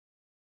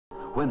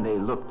when they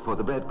looked for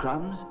the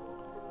breadcrumbs,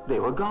 they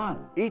were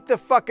gone. Eat the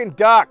fucking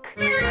duck!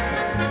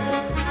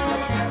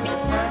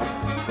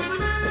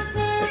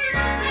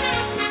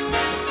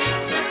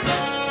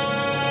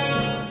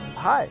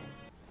 Hi,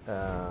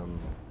 I'm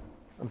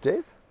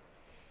Dave.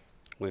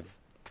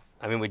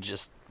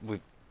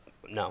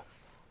 No.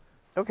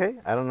 Okay,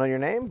 I don't know your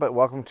name, but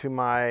welcome to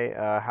my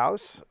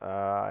house.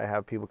 I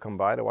have people come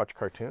by to watch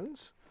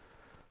cartoons.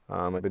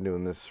 I've been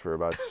doing this for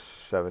about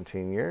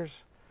 17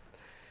 years.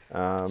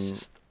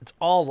 It's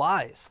all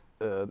lies.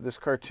 This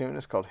cartoon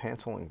is called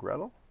Hansel and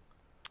Gretel.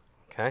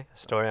 Okay, a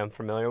story I'm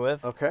familiar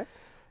with. Okay.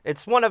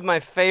 It's one of my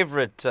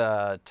favorite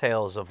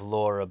tales of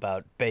lore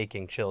about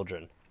baking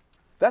children.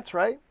 That's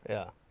right.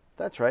 Yeah.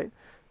 That's right.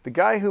 The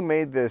guy who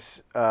made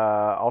this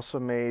also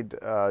made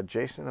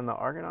Jason and the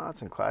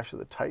Argonauts and Clash of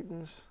the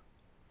Titans.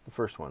 The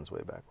first one's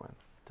way back when.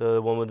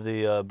 The one with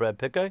the Brad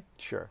Pitt guy?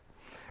 Sure.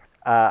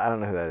 I don't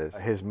know who that is.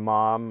 His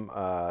mom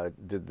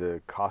did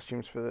the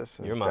costumes for this.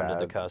 And Your mom did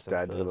the costumes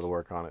Dad for did this. a little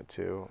work on it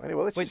too.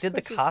 Anyway, Wait, did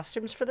the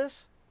costumes for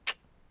this?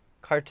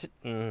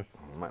 Cartoon?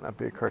 Might not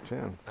be a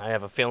cartoon. I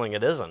have a feeling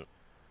it isn't.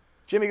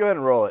 Jimmy, go ahead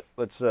and roll it.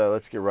 Let's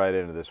get right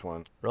into this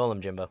one. Roll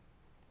him, Jimbo.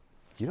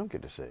 You don't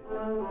get to say it.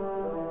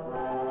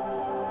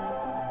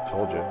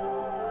 Told you.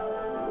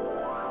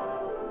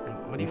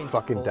 What do you You mean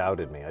fucking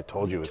doubted me. I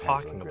told you it was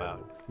talking Hansel and about?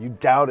 Gretel. You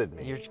doubted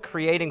me. You're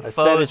creating I said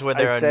foes it's- where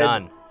there I are said-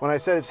 none. When I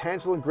said it's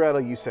Hansel and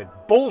Gretel, you said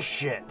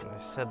bullshit. I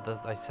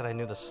said I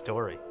knew the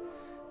story.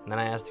 And then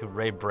I asked who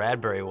Ray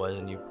Bradbury was,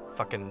 and your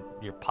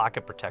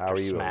pocket protector How are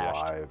you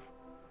smashed. alive?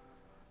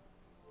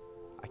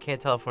 I can't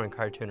tell if we're in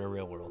cartoon or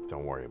real world.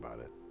 Don't worry about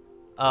it.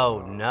 Oh,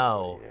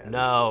 no. yeah,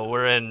 No,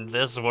 we're in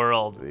this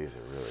world. These are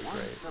really great.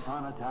 Once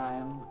upon a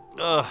time,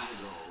 Ugh.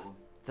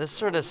 This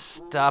sort of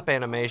stop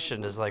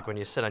animation is like when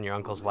you sit on your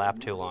uncle's lap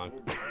too long.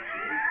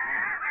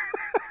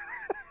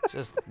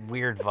 Just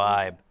weird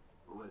vibe.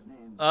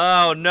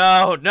 Oh,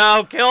 no,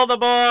 no, kill the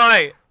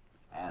boy!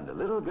 and a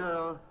little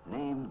girl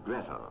named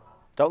Gretel.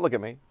 Don't look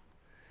at me.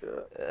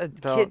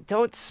 Kid,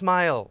 don't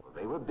smile.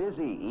 They were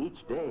busy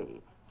each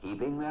day,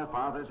 keeping their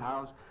father's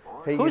house.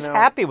 Hey, Who's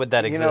happy with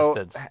that you know,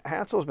 existence?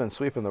 Hansel's been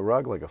sweeping the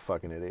rug like a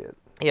fucking idiot.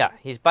 Yeah,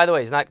 by the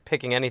way, he's not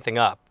picking anything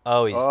up.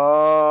 Oh, he's...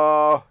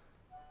 Oh.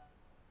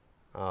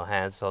 Oh,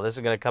 Hansel, this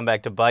is going to come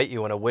back to bite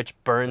you when a witch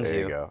burns There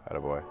you. you go.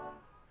 Attaboy.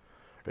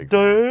 Big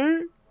fan.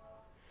 Day?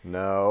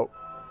 No.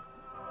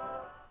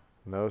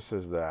 No,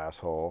 says the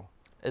asshole.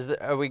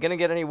 Are we going to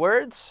get any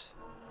words?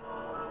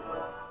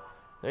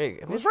 There you go.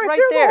 It was right right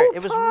there the there. whole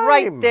It was time.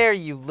 right there,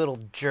 you little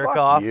jerk Fuck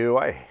off. you.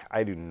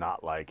 I do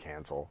not like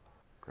Hansel.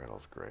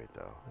 Gretel's great,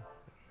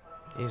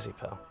 though. Easy,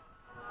 pal.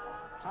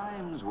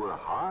 Times were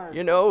hard.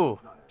 You know,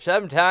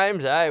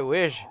 sometimes I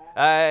wish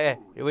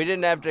we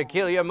didn't have to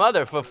kill your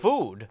mother for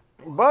food.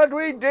 But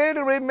we did,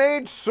 and we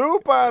made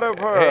soup out of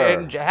her.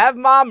 And have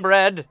mom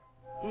bread.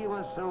 He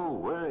was so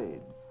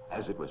worried,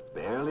 as it was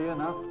barely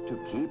enough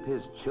to keep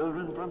his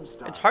children from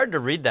starving. It's hard to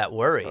read that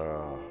worry.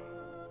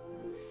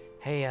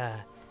 Hey,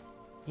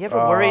 you ever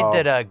worried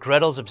that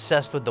Gretel's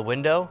obsessed with the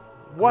window?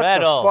 What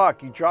Gretel. the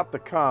fuck? You dropped the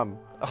cum.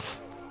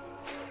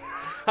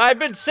 I've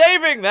been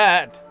saving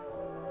that.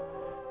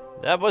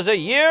 That was a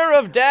year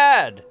of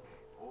dad.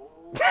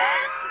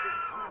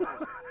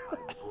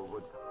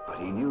 But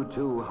he knew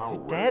too how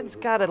worried Dad's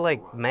got to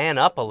like man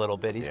up a little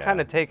bit. He's Yeah.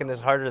 kind of taking this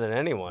harder than I mean,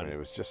 anyone. it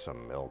was just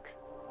some milk.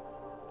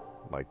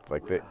 Like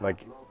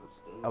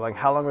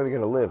how long were they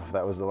gonna live if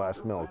that was the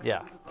last milk?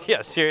 Yeah,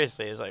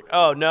 seriously. He's like,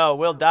 oh no,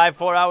 we'll die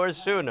 4 hours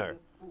sooner.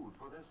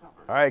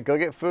 All right, go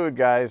get food,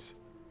 guys.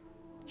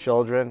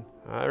 Children.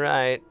 All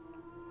right,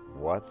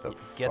 What the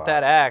fuck? get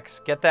that axe.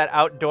 Get that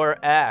outdoor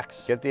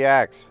axe. Get the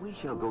axe. we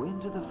shall go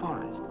into the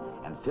forest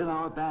and fill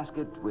our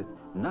basket with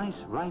nice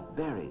ripe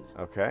berries,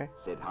 Okay.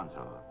 said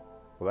Hansel.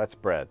 Well, that's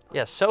bread.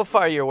 Yeah, so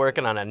far you're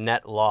working on a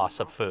net loss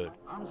of food.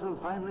 Hansel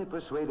finally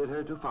persuaded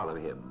her to follow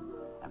him,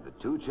 and the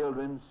two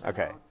children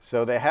Okay.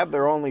 So they have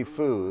their only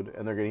food,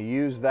 and they're gonna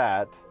use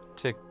that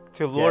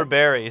To lure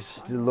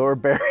berries. to lure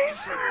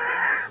berries.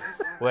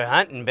 We're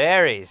hunting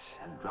berries.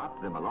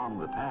 dropped them along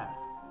the path.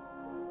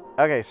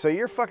 Okay, so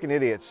you're fucking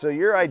idiots. So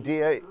your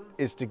idea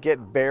is to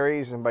get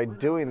berries, and by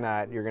doing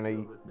that, you're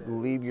gonna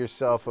leave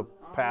yourself a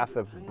path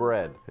of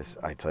bread.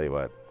 I tell you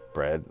what,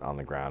 bread on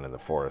the ground in the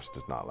forest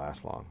does not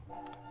last long.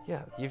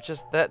 Yeah, you've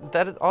just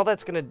all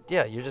that's gonna.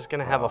 Yeah, you're just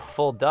gonna have a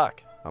full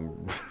duck.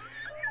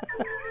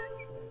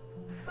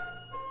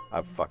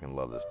 I fucking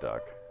love this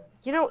duck.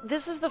 You know,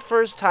 this is the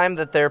first time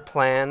that their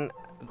plan,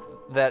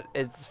 that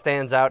it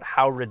stands out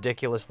how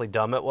ridiculously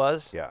dumb it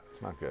was. Yeah,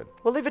 it's not good.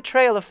 We'll leave a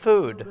trail of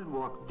food. Children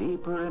walked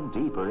deeper and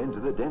deeper into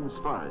the dense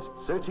forest,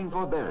 searching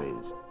for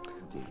berries.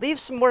 Leave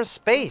some more They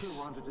space.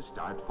 wanted to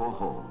start for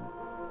home,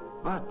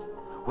 but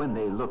when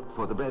they looked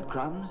for the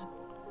breadcrumbs,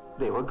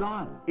 they were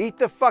gone. Eat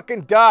the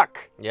fucking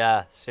duck!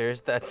 Yeah,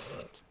 serious.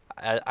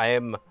 I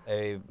am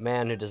a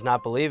man who does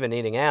not believe in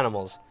eating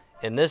animals.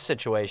 In this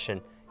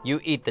situation, you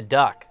eat the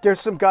duck.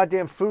 There's some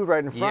goddamn food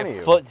right in front of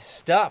you. Foot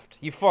stuffed.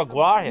 You foie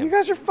gras him. You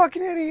guys are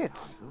fucking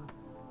idiots.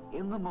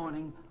 In the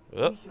morning,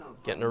 Oop,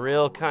 getting a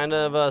real kind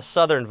of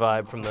southern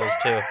vibe from those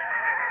two.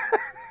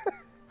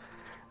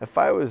 If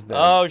I was them.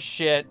 Oh,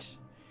 shit.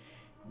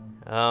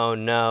 Oh,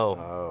 no.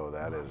 Oh,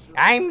 that is.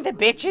 I'm the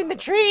bitch in the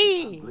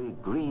tree.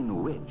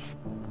 Green witch,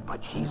 but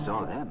she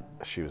saw them.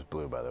 She was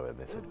blue, by the way.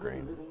 They said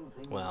green.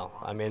 Well,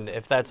 I mean,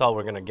 if that's all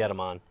we're going to get him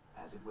on,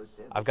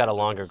 I've got a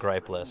longer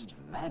gripe list.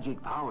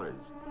 Magic powers.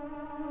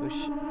 Oh,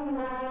 she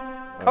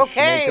made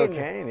Cocaine!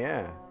 cocaine,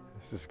 yeah.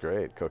 This is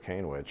great.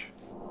 Cocaine witch.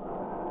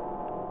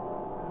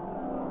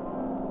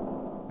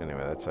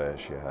 Anyway, that's how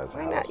she has a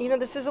Why house. not? You know,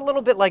 this is a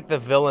little bit like the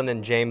villain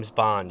in James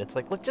Bond. It's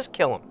like, look, just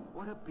kill him.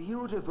 What a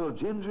beautiful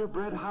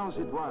gingerbread house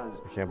it was.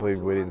 I can't believe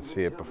we didn't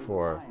see it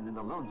before. In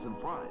the lonesome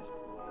forest.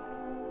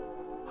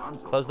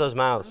 Hansel Close those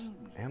mouths.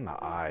 And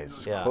the eyes.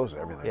 Just Yeah. close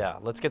everything. Yeah,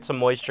 let's get some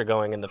moisture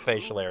going in the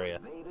facial area.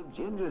 made of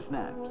ginger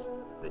snaps,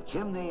 the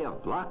chimney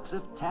of blocks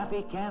of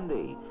taffy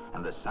candy,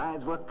 and the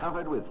sides were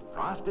covered with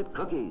frosted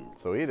cookies.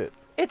 So eat it.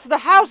 It's the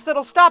house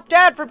that'll stop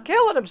Dad from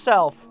killing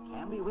himself.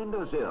 Candy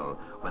windowsill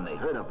when they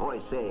heard a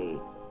voice say,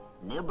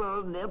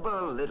 "Nibble,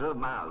 nibble, little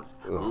mouse,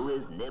 who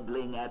is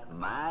nibbling at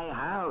my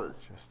house?"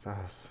 Just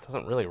us.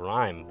 Doesn't really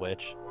rhyme,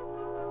 witch.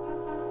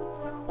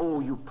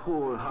 "Oh, you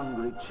poor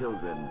hungry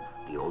children,"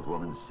 the old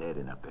woman said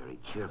in a very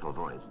cheerful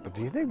voice. But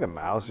do you think the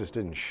mouths just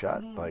didn't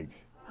shut? Like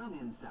 "Come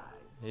inside."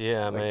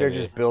 Yeah, maybe. they're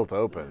just built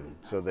open,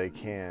 so they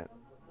can't.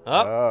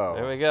 Oh,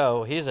 there we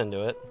go. He's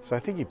into it. So I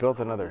think he built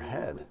another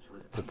head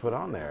to put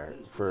on there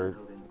for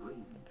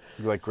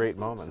like great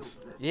moments.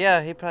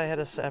 Yeah, he probably had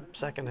a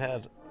second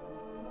head.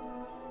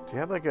 Do you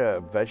have like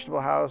a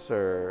vegetable house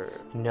or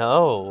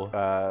No.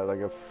 like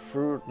a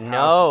fruit house,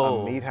 No.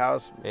 a meat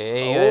house?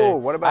 Hey, Oh,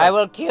 what about I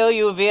will kill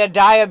you via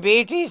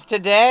diabetes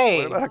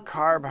today. what about a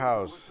carb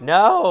house?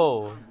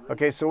 No.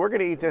 Okay, so we're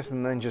gonna eat this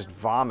and then just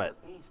vomit.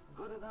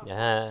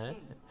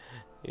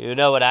 You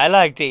know what I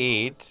like to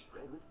eat?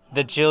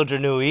 The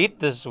children who eat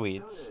the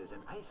sweets.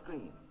 And ice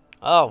cream.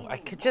 Oh, I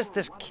could just,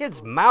 this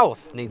kid's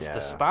mouth needs Yeah. to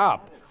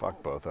stop.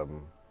 Fuck both of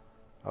them.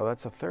 Oh,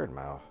 that's a third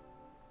mouth.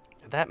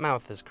 That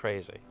mouth is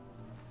crazy.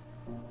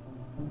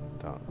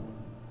 Don't.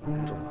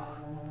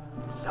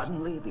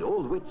 Suddenly, the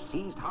old witch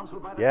seized Hansel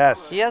by the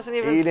Yes. He hasn't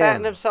even eat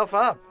fattened him. himself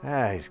up.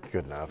 Ah, he's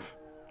good enough.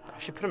 I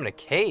should put him in a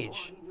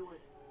cage.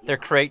 They're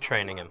crate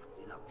training him.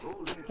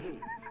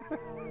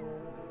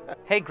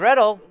 Hey,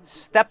 Gretel,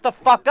 step the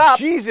fuck up.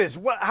 Jesus,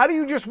 what? How do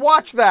you just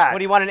watch that? What,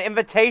 do you want an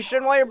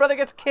invitation while your brother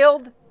gets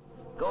killed?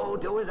 "Go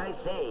do as I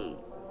say.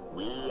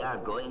 We are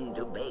going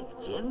to bake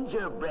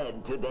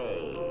gingerbread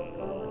today."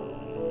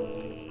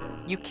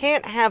 You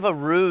can't have a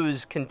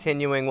ruse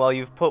continuing while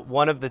you've put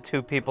one of the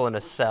two people in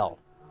a cell.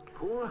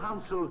 Poor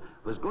Hansel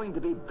was going to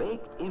be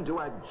baked into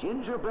a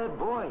gingerbread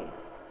boy.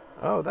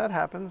 Oh, that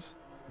happens.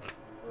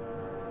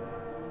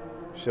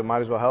 So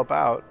might as well help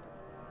out.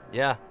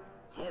 Yeah.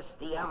 Test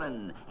the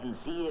oven and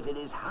see if it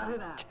is hot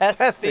enough. Test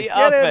Test the it.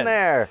 Get oven. in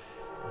there.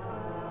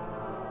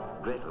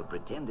 Gretel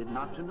pretended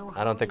not to know.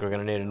 I don't think we're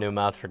going to need a new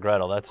mouth for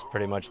Gretel. That's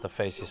pretty much the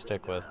face you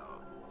stick with.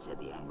 Said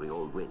the angry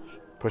old witch.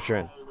 Push her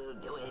in. "I will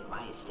do it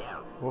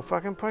myself." We'll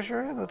fucking push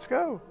her in. Let's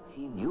go.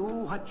 She knew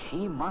what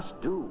she must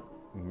do.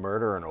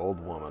 Murder an old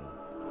woman.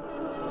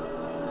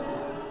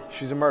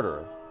 She's a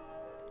murderer.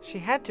 She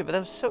had to, but that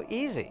was so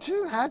easy. She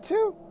didn't have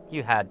to.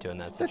 You had to in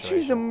that That situation.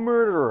 she's a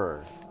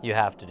murderer. You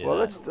have to do Well,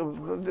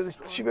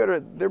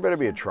 that. there better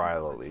be a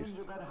trial at least.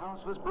 The gingerbread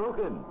house was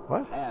broken.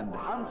 What? And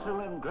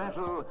Hansel and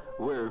Gretel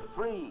were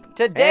free.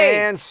 To date,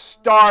 And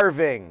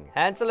starving.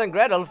 Hansel and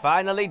Gretel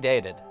finally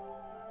dated.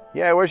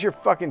 Yeah, where's your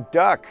fucking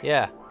duck?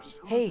 Yeah.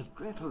 Hey,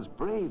 Gretel's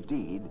brave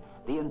deed,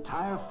 the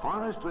entire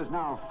forest was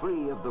now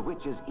free of the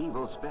witch's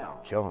evil spell.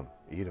 Kill him.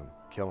 Eat him.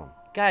 Kill him.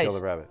 Guys. Kill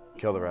the rabbit.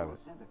 Kill the rabbit.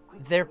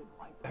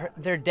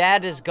 their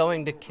dad is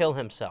going to kill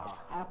himself.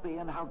 Happy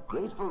and how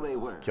grateful they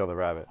were. Kill the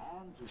rabbit.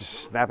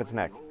 Just snap its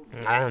neck.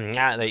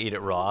 They eat it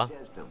raw.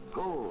 Chest of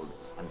gold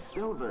and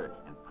silver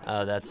and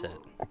Oh, that's it.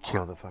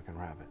 Kill the fucking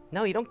rabbit.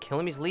 No, you don't kill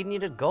him. He's leading you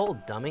to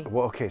gold, dummy.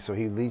 Well, okay, so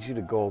he leads you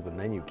to gold and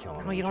then you kill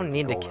him. No, you don't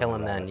need to kill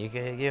him then. You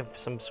have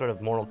some sort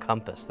of moral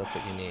compass. That's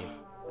what you need.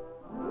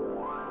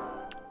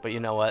 But you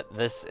know what?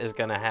 This is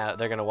gonna have.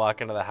 They're gonna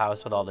walk into the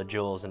house with all the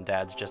jewels, and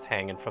Dad's just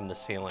hanging from the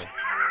ceiling.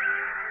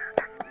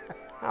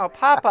 Oh,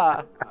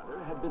 Papa!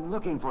 father had been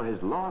looking for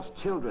his lost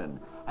children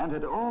and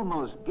had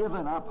almost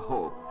given up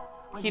hope.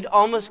 He'd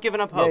almost given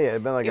up hope. Yeah,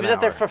 it'd been like he an was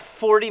out there hour. for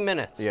 40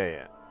 minutes.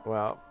 Yeah.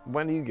 Well,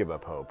 when do you give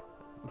up hope?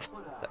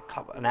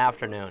 An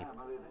afternoon.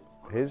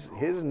 His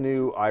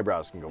new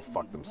eyebrows can go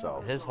fuck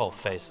themselves. His whole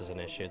face is an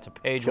issue. It's a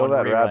page Kill one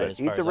that rewrite rabbit. as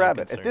Eat far the as I'm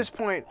rabbit. At concerned. this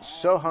point,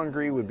 So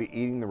Hungry would be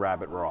eating the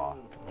rabbit raw.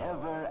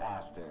 Ever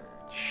after.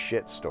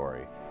 Shit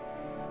story.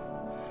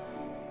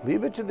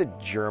 Leave it to the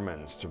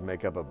Germans to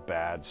make up a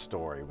bad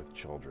story with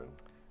children.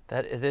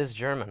 That it is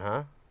German,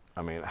 huh?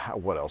 I mean,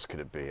 what else could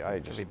it be?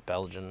 Could be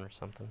Belgian or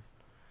something.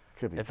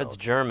 Could be If it's Belgian.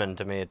 German,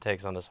 to me, it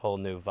takes on this whole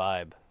new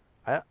vibe.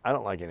 I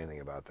don't like anything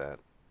about that.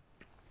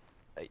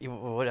 I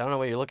don't know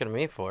what you're looking at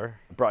me for.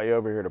 I brought you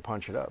over here to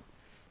punch it up.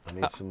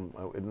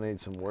 It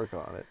needs some work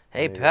on it.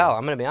 Hey, pal,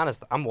 I'm going to be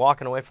honest. I'm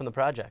walking away from the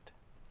project.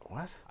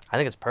 What? I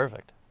think it's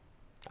perfect.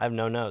 I have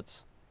no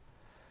notes.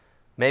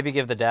 Maybe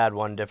give the dad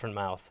one different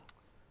mouth.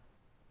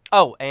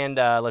 Oh, and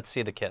let's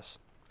see the kiss.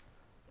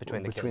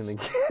 between the between kids.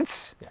 the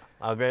kids. Yeah.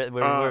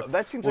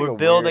 That seems we're like a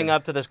building weird-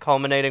 up to this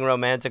culminating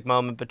romantic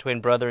moment between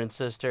brother and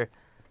sister.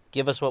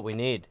 Give us what we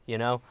need, you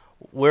know?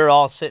 We're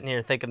all sitting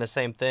here thinking the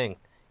same thing.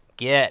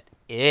 Get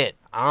it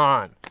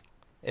on.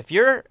 If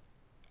you're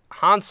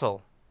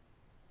Hansel,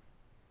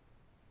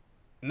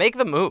 make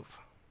the move.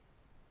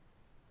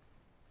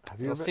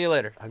 I'll see you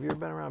later. Have you ever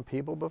been around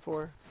people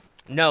before?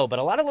 No, but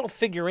a lot of little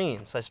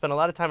figurines. I spent a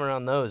lot of time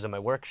around those in my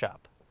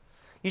workshop.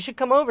 You should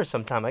come over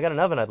sometime. I got an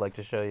oven I'd like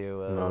to show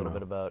you a little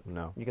bit about.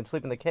 No. You can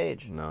sleep in the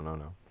cage. No.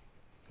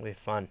 It'll be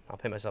fun. I'll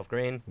paint myself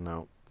green.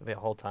 No. It'll be a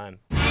whole time.